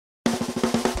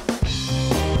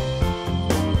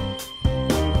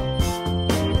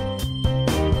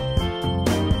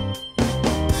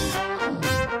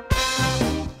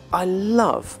I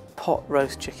love pot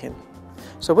roast chicken.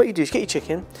 So what you do is get your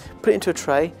chicken, put it into a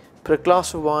tray, put a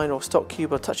glass of wine or stock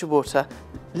cube or a touch of water,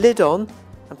 lid on,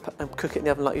 and cook it in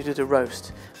the oven like you did a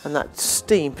roast. And that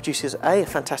steam produces a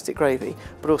fantastic gravy,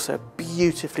 but also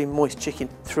beautifully moist chicken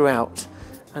throughout.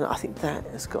 And I think that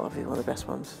has got to be one of the best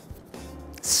ones.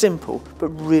 Simple, but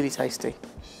really tasty.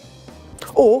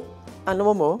 Or, and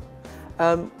one more,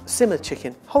 simmered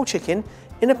chicken. Whole chicken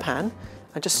in a pan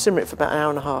and just simmer it for about an hour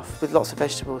and a half with lots of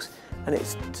vegetables. And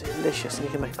it's delicious and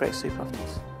you can make a great soup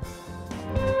afterwards.